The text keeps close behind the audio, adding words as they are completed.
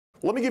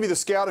Let me give you the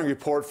scouting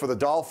report for the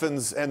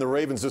Dolphins and the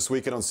Ravens this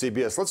weekend on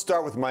CBS. Let's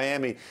start with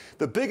Miami.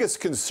 The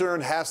biggest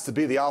concern has to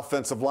be the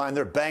offensive line.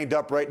 They're banged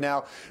up right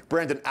now.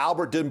 Brandon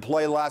Albert didn't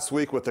play last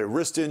week with a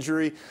wrist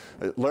injury.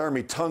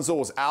 Laramie Tunzel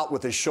was out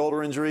with a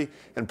shoulder injury.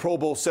 And Pro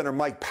Bowl center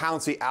Mike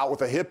Pouncey out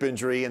with a hip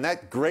injury. And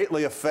that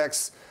greatly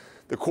affects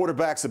the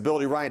quarterback's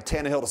ability, Ryan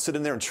Tannehill, to sit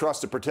in there and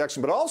trust the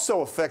protection, but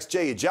also affects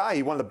Jay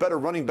Ajayi, one of the better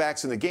running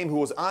backs in the game, who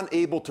was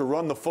unable to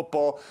run the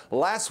football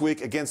last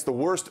week against the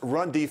worst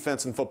run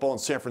defense in football in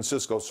San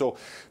Francisco. So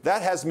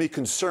that has me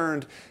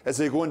concerned as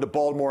they go into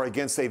Baltimore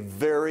against a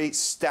very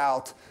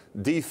stout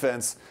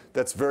defense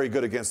that's very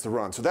good against the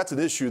run. So that's an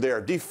issue there.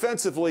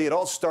 Defensively, it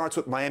all starts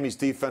with Miami's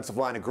defensive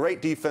line, a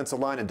great defensive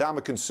line, and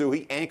Ndamukong Suh,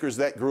 he anchors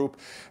that group.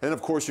 And then,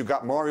 of course, you've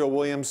got Mario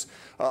Williams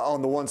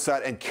on the one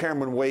side and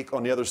Cameron Wake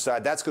on the other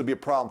side. That's going to be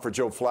a problem for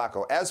Joe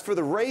Flacco. As for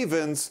the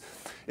Ravens,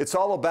 it's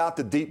all about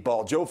the deep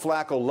ball. Joe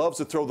Flacco loves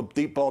to throw the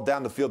deep ball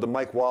down the field to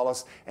Mike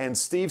Wallace, and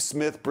Steve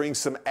Smith brings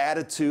some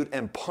attitude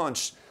and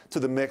punch to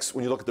the mix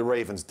when you look at the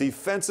Ravens.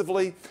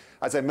 Defensively,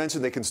 as I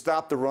mentioned, they can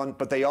stop the run,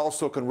 but they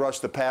also can rush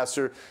the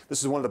passer.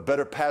 This is one of the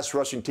better pass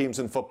rushing teams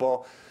in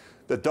football.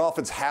 The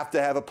Dolphins have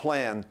to have a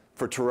plan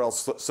for Terrell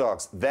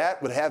Suggs.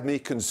 That would have me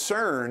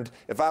concerned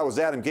if I was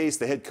Adam Gase,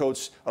 the head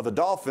coach of the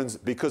Dolphins,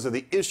 because of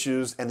the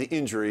issues and the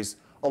injuries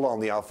along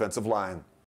the offensive line.